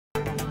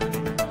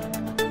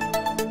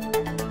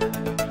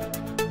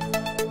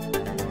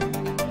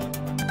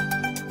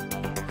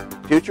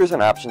Futures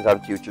and options on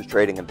futures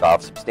trading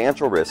involve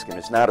substantial risk and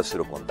is not a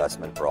suitable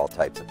investment for all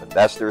types of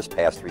investors.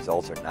 Past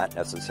results are not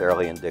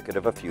necessarily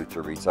indicative of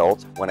future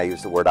results. When I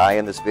use the word I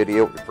in this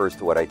video, it refers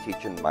to what I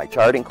teach in my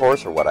charting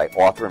course or what I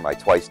author in my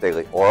twice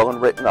daily oral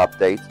and written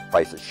updates.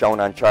 Prices shown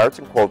on charts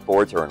and quote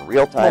boards are in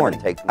real time and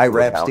take into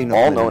Ira account Epstein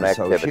all of known Linn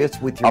activities Associates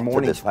with your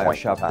morning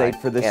flash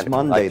update for this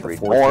Monday, the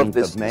 14th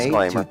of May,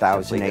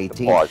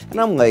 2018.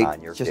 And I'm late,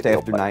 just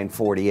after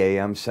 9:40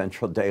 a.m.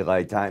 Central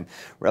Daylight Time.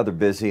 Rather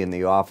busy in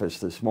the office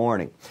this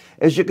morning.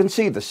 As you can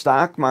see, the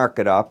stock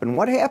market up, and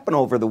what happened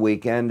over the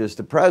weekend is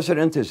the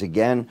president has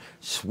again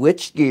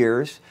switched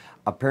gears.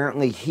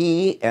 Apparently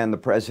he and the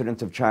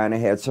president of China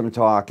had some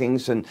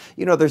talkings, and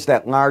you know, there's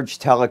that large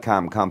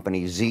telecom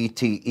company,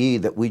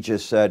 ZTE, that we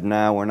just said,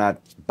 no, we're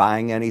not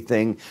buying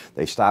anything.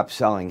 They stopped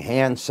selling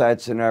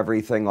handsets and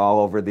everything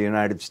all over the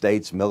United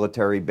States,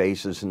 military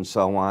bases and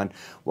so on.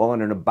 Well,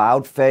 in an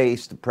about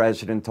face, the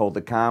president told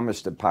the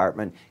Commerce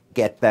Department,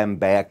 get them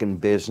back in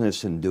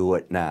business and do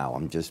it now.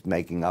 I'm just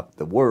making up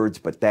the words,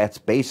 but that's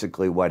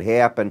basically what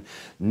happened.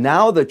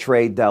 Now the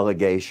trade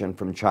delegation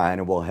from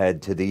China will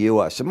head to the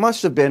U.S. It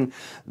must have been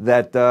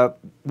that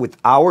with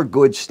our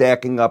goods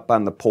stacking up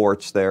on the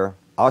ports there,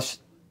 us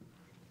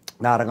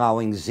not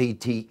allowing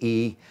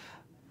ZTE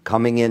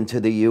coming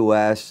into the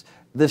U.S.,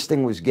 this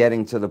thing was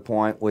getting to the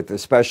point with,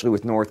 especially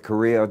with North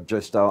Korea,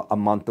 just a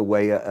month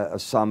away, a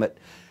summit,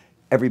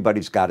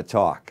 everybody's got to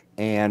talk.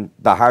 And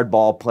the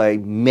hardball play,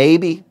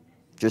 maybe,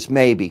 just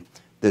maybe,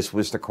 this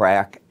was the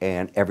crack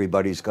and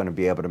everybody's going to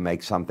be able to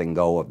make something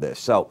go of this.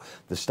 So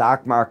the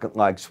stock market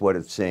likes what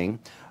it's seeing.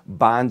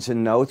 Bonds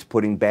and notes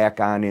putting back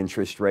on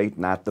interest rate,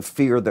 not the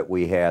fear that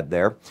we had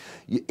there.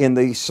 In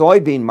the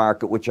soybean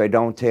market, which I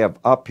don't have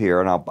up here,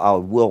 and I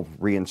will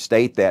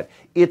reinstate that,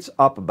 it's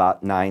up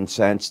about 9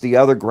 cents. The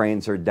other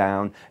grains are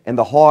down, and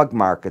the hog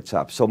market's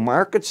up. So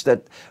markets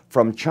that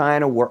from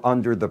China were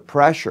under the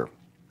pressure,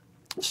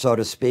 so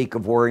to speak,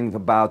 of worrying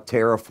about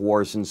tariff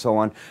wars and so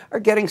on, are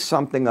getting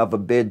something of a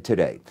bid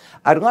today.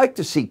 I'd like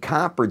to see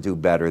copper do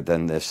better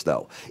than this,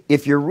 though.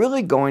 If you're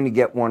really going to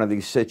get one of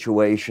these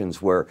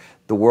situations where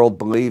the world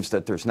believes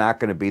that there's not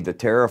going to be the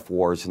tariff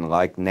wars and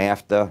like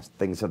NAFTA,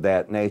 things of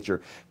that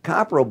nature,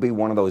 copper will be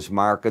one of those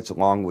markets,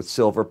 along with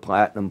silver,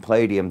 platinum,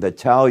 palladium, that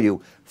tell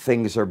you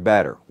things are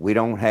better. We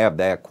don't have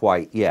that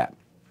quite yet.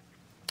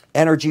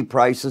 Energy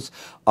prices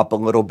up a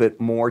little bit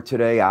more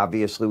today.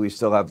 Obviously, we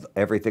still have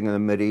everything in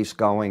the Mideast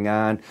going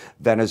on.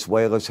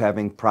 Venezuela's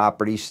having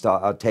properties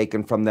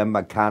taken from them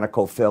by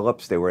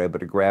ConocoPhillips. They were able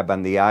to grab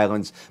on the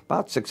islands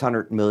about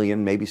 $600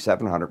 million, maybe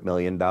 $700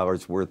 million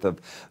worth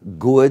of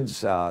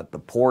goods.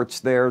 The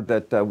ports there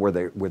that where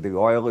the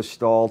oil is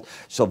stalled.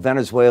 So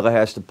Venezuela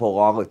has to pull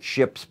all its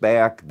ships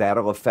back.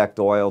 That'll affect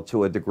oil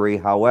to a degree.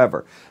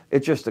 However,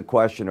 it's just a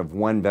question of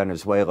when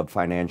Venezuela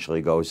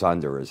financially goes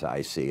under, as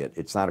I see it.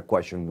 It's not a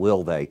question,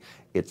 will they?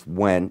 It's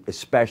when,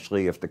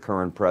 especially if the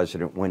current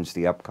president wins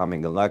the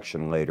upcoming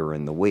election later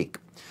in the week.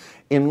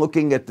 In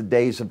looking at the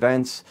day's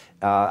events,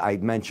 I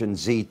mentioned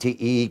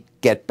ZTE,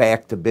 get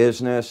back to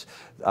business.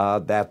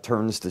 That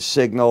turns the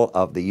signal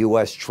of the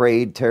U.S.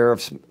 trade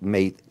tariffs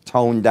may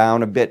tone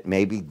down a bit.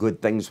 Maybe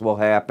good things will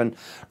happen.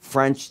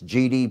 French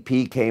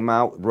GDP came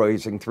out,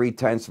 raising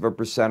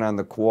 0.3% on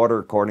the quarter,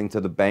 according to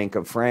the Bank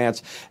of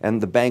France.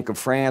 And the Bank of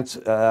France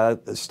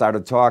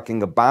started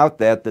talking about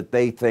that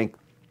they think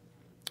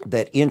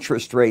that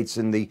interest rates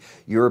in the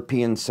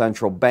European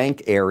Central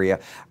Bank area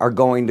are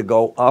going to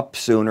go up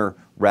sooner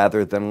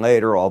rather than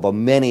later, although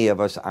many of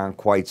us aren't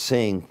quite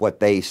seeing what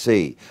they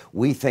see.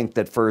 We think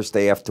that first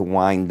they have to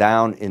wind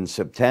down in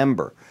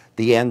September,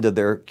 the end of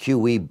their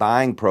QE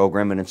buying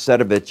program, and instead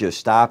of it just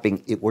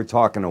stopping, we're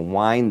talking a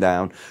wind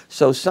down.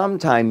 So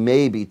sometime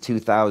maybe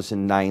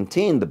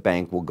 2019 the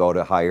bank will go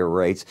to higher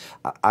rates.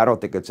 I don't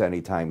think it's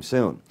anytime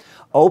soon.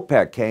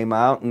 OPEC came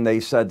out and they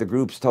said the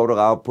group's total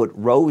output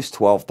rose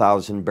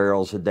 12,000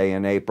 barrels a day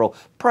in April,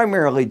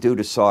 primarily due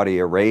to Saudi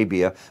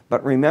Arabia.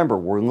 But remember,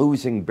 we're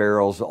losing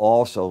barrels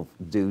also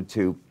due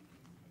to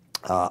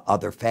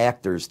other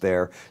factors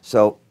there.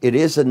 So it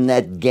is a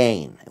net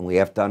gain, and we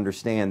have to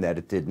understand that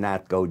it did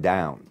not go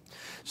down.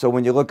 So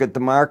when you look at the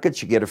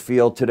markets, you get a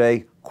feel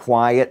today,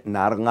 quiet,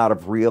 not a lot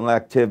of real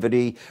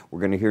activity. We're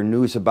going to hear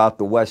news about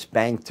the West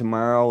Bank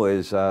tomorrow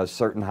as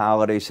certain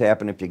holidays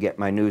happen. If you get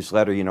my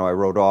newsletter, you know I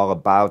wrote all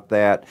about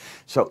that.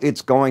 So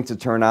it's going to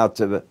turn out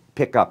to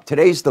pick up.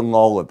 Today's the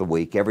lull of the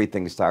week.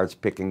 Everything starts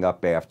picking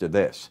up after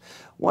this.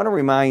 I want to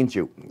remind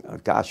you,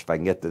 gosh, if I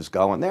can get this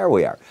going, there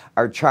we are,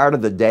 our chart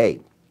of the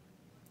day.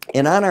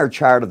 And on our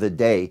chart of the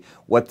day,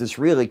 what this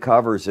really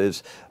covers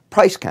is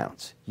price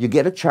counts. You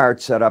get a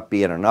chart set up,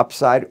 be it an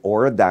upside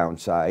or a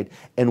downside,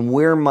 and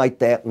where might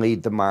that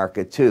lead the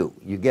market to?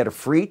 You get a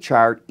free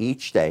chart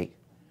each day.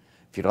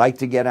 If you'd like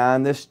to get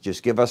on this,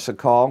 just give us a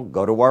call.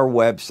 Go to our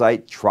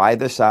website. Try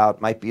this out.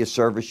 It might be a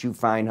service you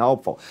find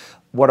helpful.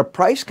 What a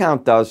price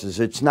count does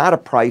is it's not a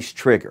price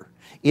trigger.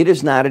 It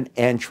is not an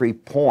entry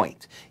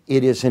point.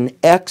 It is an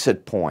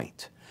exit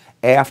point.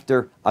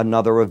 after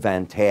another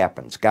event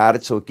happens. Got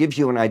it? So it gives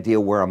you an idea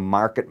where a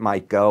market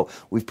might go.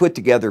 We've put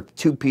together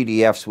 2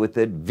 PDFs with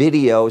it,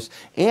 videos,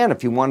 and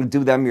if you want to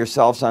do them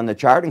yourselves on the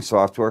charting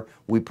software,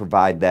 we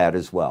provide that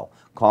as well.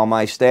 Call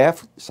my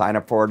staff, sign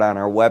up for it on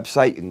our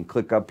website. You can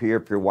click up here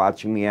if you're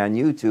watching me on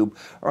YouTube,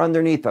 or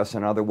underneath us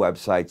on other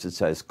websites it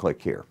says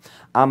click here.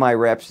 I'm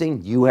Ira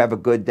Epstein. You have a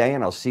good day,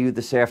 and I'll see you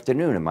this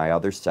afternoon in my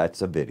other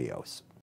sets of videos.